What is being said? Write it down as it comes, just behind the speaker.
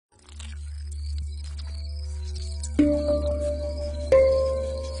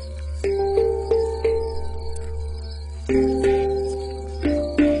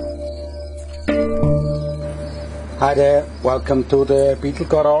Hi there, welcome to the Beetle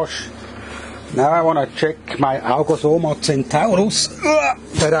garage. Now I want to check my Augosoma centaurus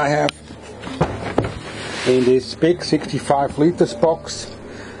that I have in this big 65 liters box.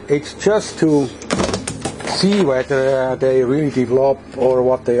 It's just to see whether they really develop or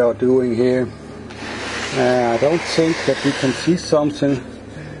what they are doing here. I don't think that we can see something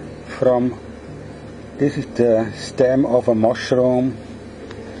from, this is the stem of a mushroom.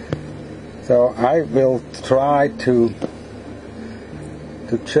 So I will try to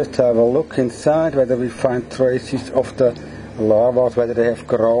just have a look inside whether we find traces of the larvas, whether they have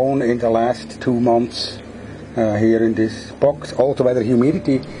grown in the last 2 months here in this box. Also whether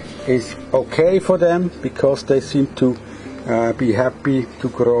humidity is okay for them, because they seem to be happy to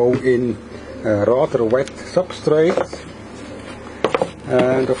grow in rather wet substrates.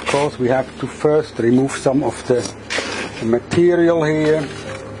 And of course we have to first remove some of the material here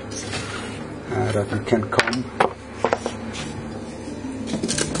that we can comb.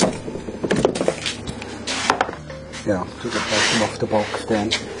 Yeah, to the bottom of the box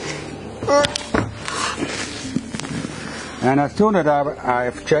then. And as soon as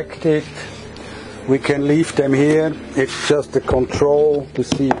I've checked it, we can leave them here. It's just a control to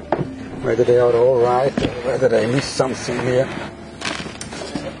see whether they are alright or whether they miss something here.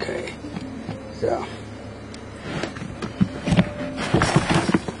 Okay, so.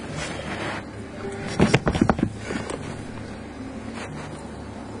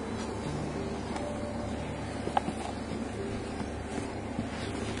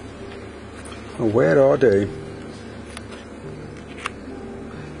 Where are they?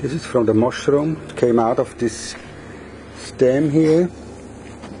 This is from the mushroom. It came out of this stem here.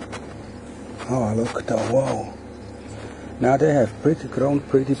 Oh, look, whoa. Now they have grown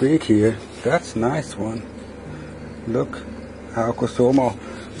pretty big here. That's a nice one. Look, Augosoma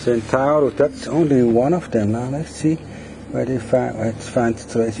centaurus. That's only one of them. Now let's see where they find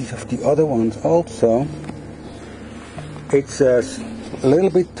traces of the other ones also. It's a little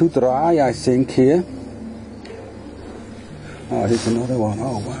bit too dry, I think, here. Oh, here's another one.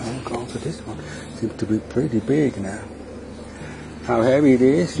 Oh, wow, look, also this one seems to be pretty big now. How heavy it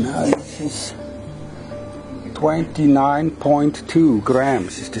is? Now this is 29.2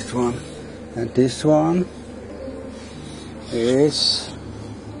 grams is this one. And this one is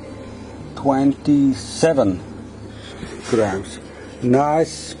 27 grams.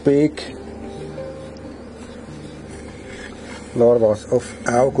 Nice, big larvas of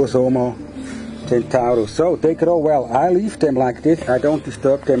Augosoma centaurus. So they grow well. I leave them like this. I don't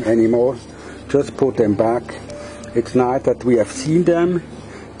disturb them anymore. Just put them back. It's nice that we have seen them.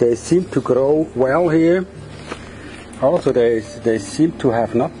 They seem to grow well here. Also they seem to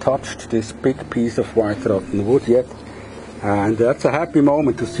have not touched this big piece of whiterotten wood yet. And that's a happy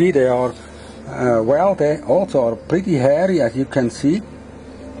moment to see. They are well, they also are pretty hairy, as you can see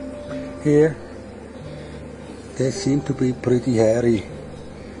here. They seem to be pretty hairy.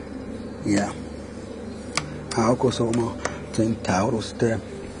 Yeah. Augosoma centaurus, the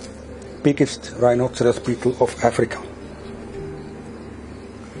biggest rhinoceros beetle of Africa.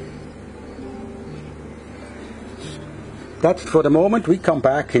 That's it for the moment. We come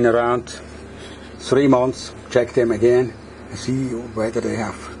back in around 3 months, check them again, and see whether they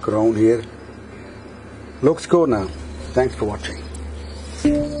have grown here. Looks good now. Thanks for watching.